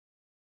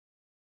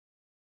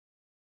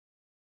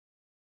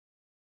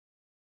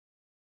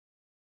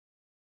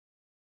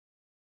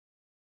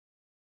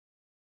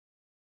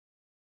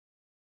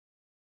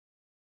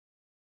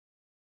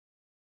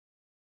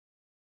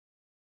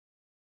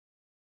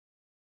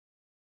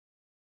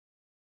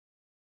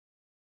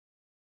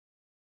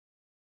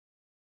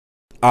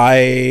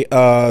I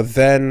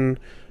then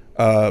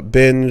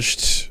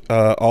binged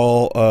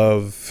all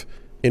of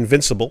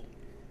Invincible.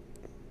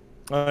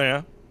 Oh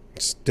yeah.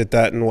 Just did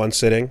that in one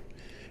sitting.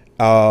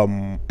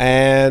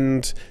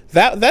 And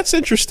that's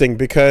interesting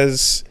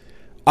because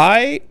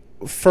I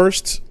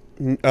first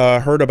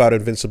heard about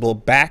Invincible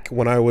back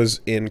when I was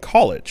in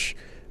college,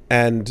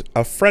 and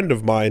a friend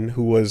of mine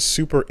who was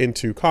super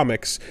into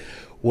comics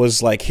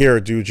was like, "Here,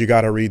 dude, you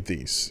got to read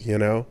these. You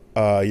know,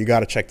 you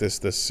got to check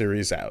this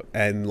series out."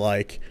 And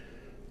like,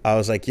 I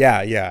was like,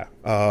 "Yeah, yeah,"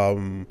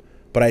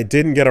 but I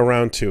didn't get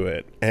around to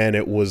it, and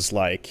it was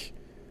like,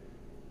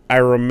 I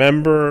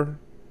remember,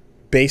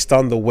 based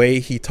on the way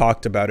he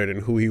talked about it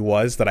and who he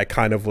was, that I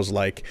kind of was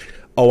like,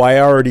 oh, I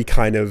already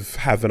kind of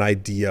have an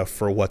idea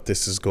for what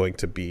this is going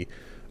to be.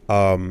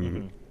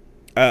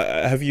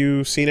 Have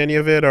you seen any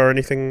of it or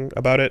anything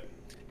about it?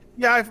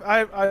 Yeah,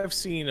 I've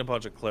seen a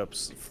bunch of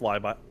clips fly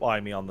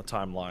by me on the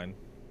timeline.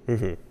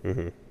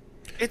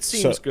 It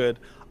seems good.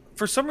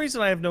 For some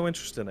reason, I have no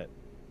interest in it.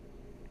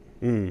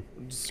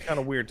 It's kind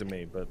of weird to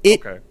me, but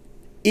okay.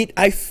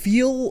 I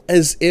feel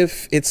as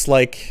if it's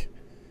like,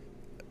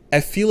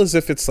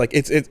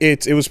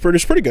 it was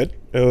pretty good.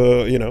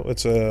 You know,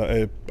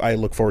 I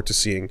look forward to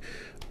seeing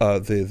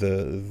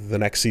the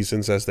next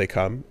seasons as they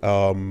come.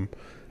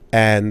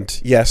 And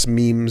yes,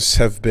 memes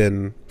have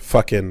been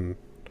fucking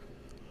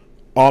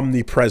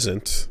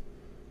omnipresent,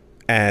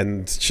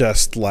 and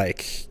just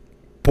like,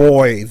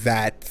 boy,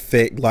 that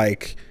thing,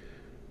 like,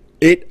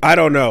 I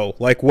don't know,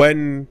 like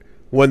when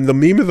the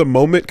meme of the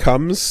moment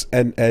comes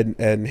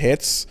and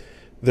hits,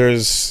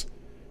 there's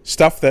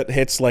stuff that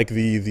hits like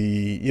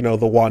the you know,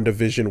 the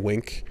WandaVision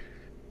wink,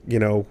 you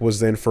know,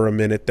 was in for a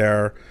minute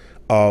there.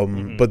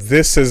 But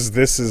this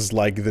is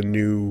like the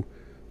new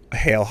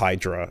Hail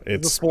Hydra.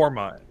 It's the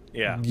format.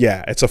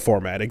 Yeah, it's a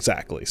format,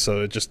 exactly.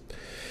 So it just,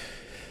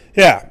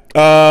 yeah.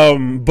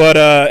 But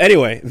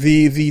anyway,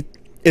 the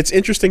it's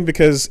interesting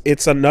because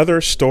it's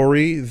another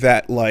story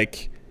that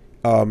like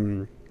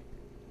comes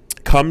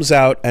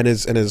out and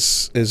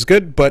is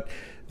good, but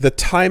the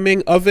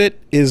timing of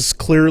it is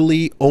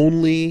clearly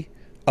only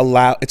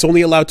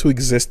allowed to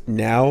exist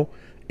now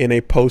in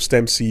a post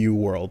MCU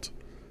world.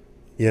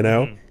 You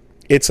know,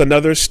 it's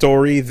another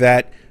story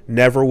that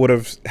never would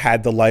have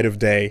had the light of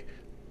day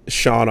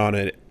shown on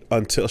it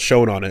until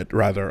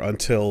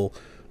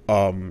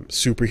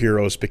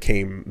superheroes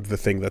became the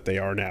thing that they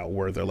are now,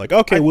 where they're like,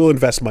 okay, we'll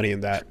invest money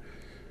in that.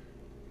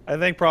 I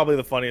think probably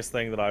the funniest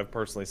thing that I've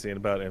personally seen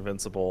about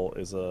Invincible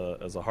is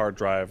a hard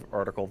drive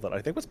article that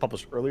I think was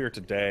published earlier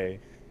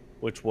today,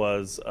 which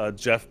was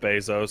Jeff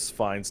Bezos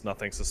finds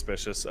nothing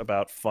suspicious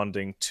about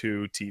funding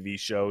 2 TV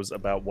shows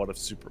about what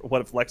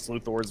if Lex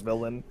Luthor's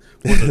villain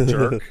was a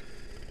jerk.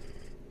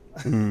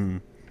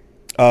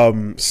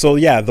 So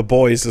yeah, The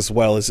Boys as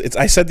well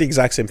I said the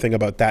exact same thing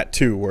about that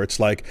too, where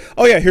it's like,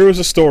 oh yeah, here was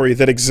a story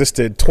that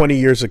existed 20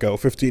 years ago,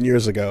 15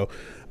 years ago,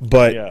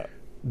 but yeah,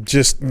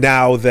 just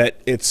now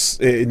that you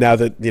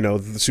know,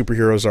 the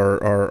superheroes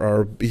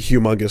are a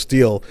humongous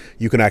deal,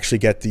 you can actually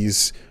get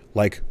these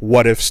like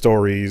what if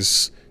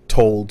stories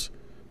told.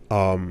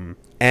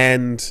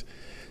 And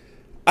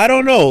I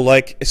don't know,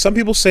 like, some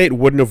people say it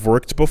wouldn't have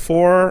worked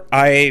before.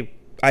 I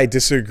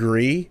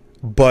disagree,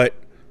 but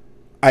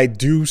I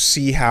do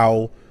see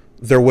how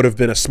there would have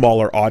been a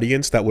smaller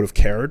audience that would have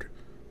cared.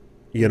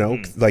 You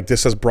know, like,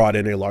 this has brought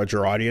in a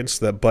larger audience.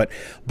 But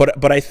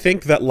I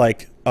think that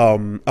like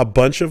a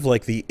bunch of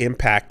like the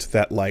impact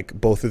that like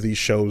both of these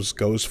shows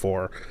goes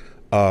for,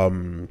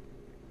 in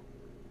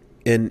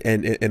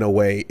a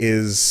way,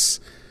 is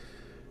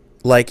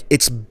like,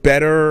 it's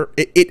better.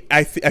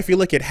 I feel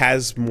like it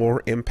has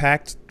more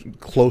impact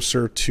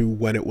closer to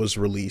when it was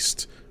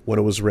released, when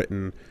it was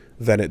written,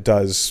 than it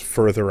does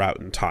further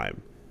out in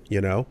time. You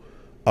know,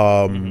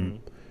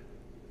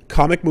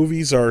 comic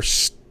movies are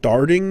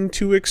starting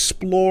to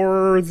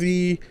explore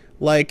the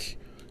like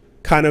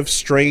kind of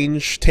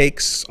strange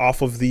takes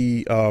off of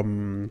the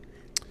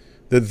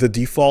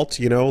default.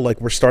 You know,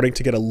 like, we're starting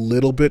to get a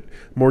little bit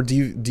more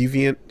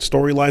deviant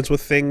storylines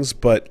with things,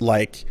 but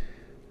like,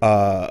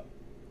 I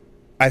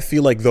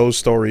feel like those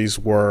stories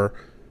were,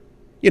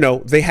 you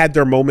know, they had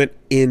their moment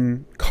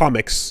in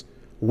comics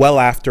well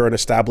after an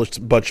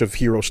established bunch of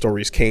hero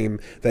stories came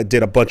that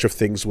did a bunch of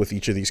things with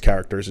each of these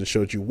characters and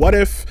showed you, what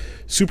if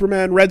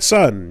Superman Red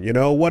Sun, you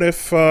know, what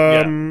if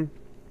all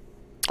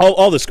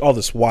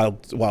this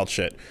wild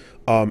shit.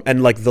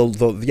 And like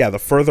the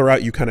further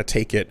out you kind of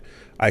take it,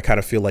 I kind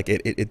of feel like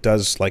it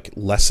does like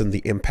lessen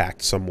the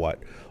impact somewhat.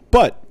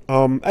 But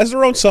as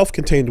their own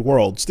self-contained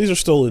worlds, these are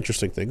still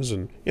interesting things,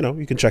 and you know,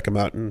 you can check them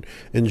out and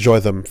enjoy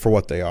them for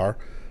what they are.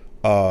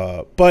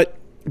 But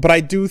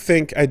I do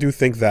think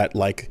that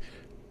like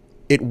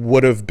it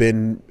would have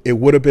been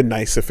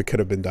nice if it could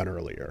have been done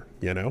earlier.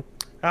 You know.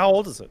 How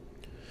old is it?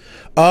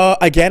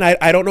 Again,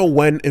 I don't know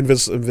when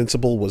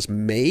Invincible was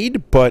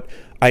made, but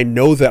I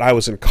know that I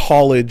was in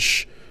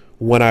college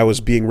when I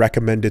was being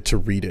recommended to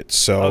read it.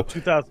 So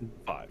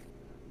 2005.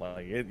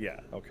 Like yeah,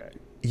 okay.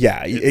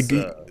 Yeah,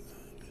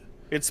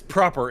 it's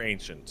proper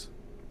ancient.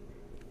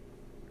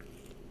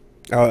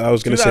 I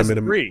was going to say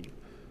minimum.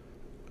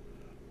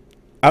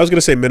 I was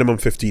gonna say minimum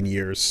 15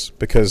 years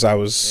because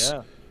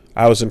Yeah.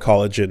 I was in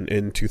college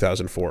in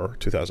 2004,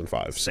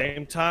 2005. So.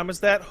 Same time as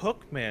that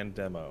Hookman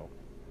demo.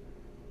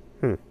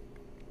 Hmm.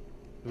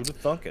 Who'd have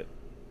thunk it?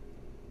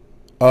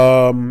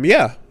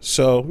 Yeah.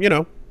 So, you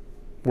know,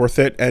 worth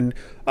it. And,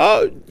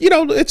 you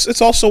know,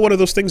 it's also one of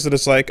those things that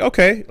it's like,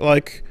 okay,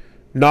 like,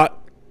 not,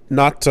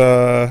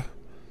 the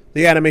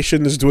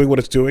animation is doing what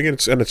it's doing,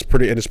 and it's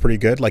pretty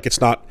good. Like,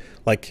 it's not,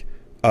 like,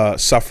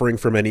 suffering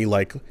from any,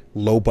 like,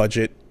 low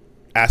budget,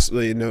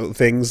 you know,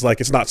 things.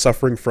 Like, it's not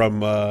suffering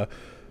from,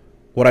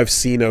 what I've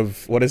seen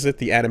of, what is it,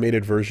 the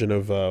animated version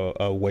of,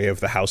 Way of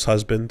the House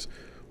Husband,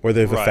 where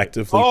they've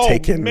effectively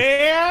taken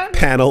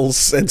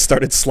panels and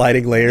started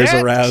sliding layers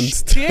around.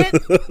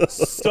 Shit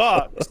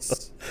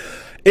sucks.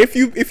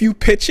 If you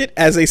pitch it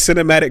as a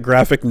cinematic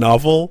graphic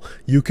novel,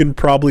 you can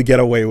probably get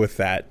away with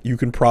that. You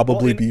can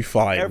probably be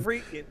fine.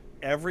 In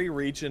every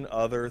region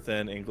other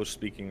than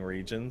English-speaking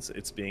regions,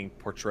 it's being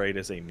portrayed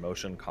as a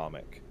motion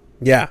comic.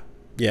 Yeah.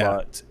 Yeah.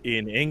 But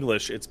in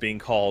English, it's being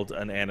called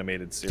an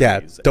animated series.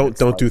 Yeah,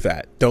 don't do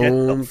that.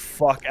 Don't get the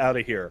fuck out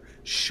of here.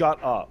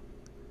 Shut up.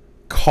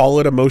 Call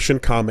it a motion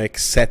comic,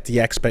 set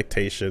the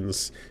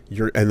expectations,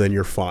 and then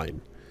you're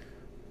fine.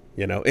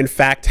 You know, in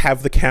fact,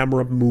 have the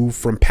camera move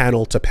from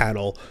panel to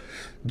panel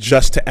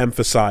just to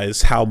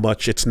emphasize how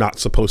much it's not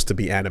supposed to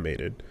be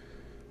animated.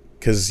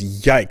 Because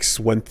yikes,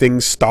 when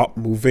things stop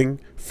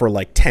moving for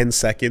like 10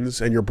 seconds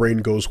and your brain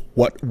goes,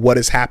 what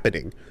is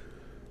happening?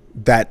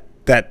 Yeah,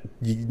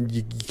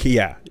 you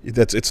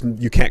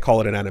can't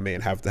call it an anime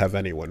and have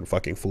anyone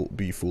fucking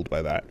be fooled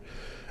by that.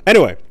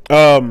 Anyway,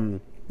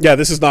 yeah,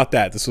 this is not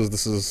that. This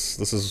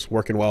is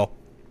working well.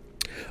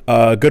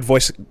 Good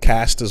voice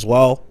cast as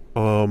well.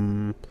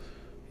 Yeah,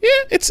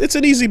 it's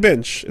an easy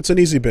binge. It's an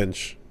easy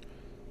binge.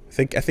 I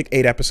think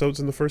 8 episodes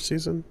in the first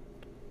season,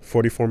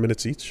 44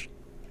 minutes each.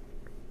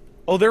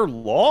 Oh, they're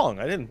long.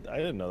 I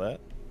didn't know that.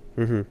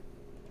 Mm-hmm.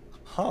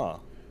 Huh.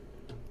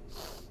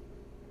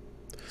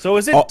 So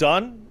is it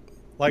done?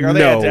 Like, are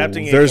they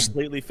adapting a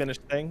completely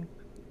finished thing?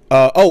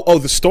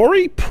 The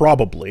story?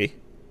 Probably,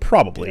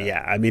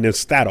 yeah. I mean,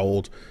 it's that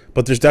old,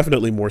 but there's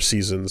definitely more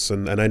seasons,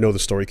 and I know the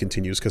story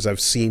continues because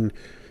I've seen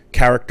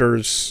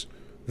characters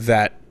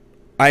that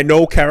are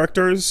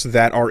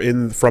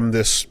in from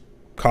this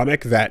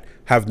comic that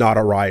have not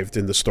arrived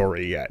in the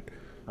story yet.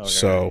 Okay,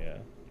 so,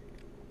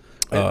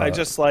 yeah. I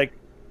just like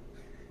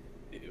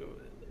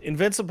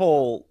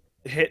Invincible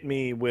hit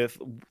me with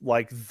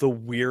like the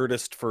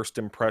weirdest first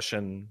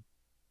impression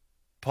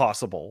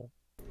possible,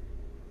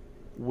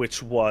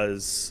 which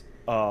was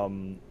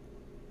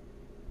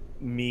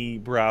me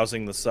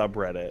browsing the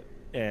subreddit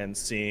and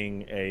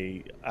seeing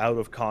a out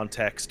of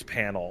context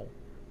panel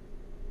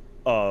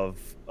of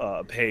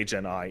Paige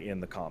and I in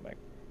the comic,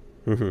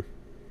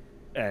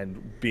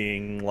 and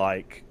being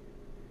like,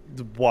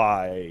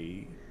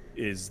 why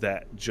is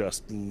that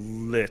just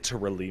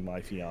literally my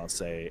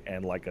fiance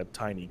and like a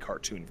tiny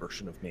cartoon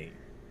version of me?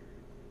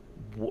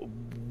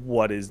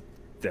 What is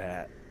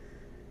that?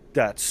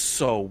 That's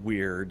so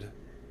weird.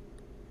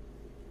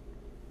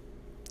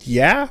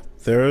 Yeah,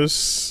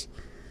 there's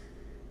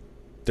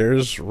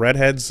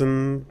redheads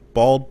and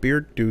bald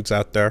beard dudes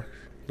out there.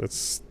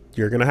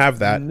 You're gonna have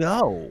that.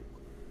 No,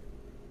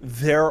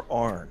 there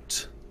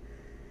aren't.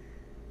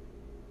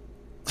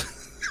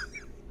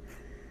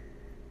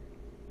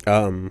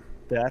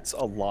 That's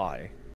a lie.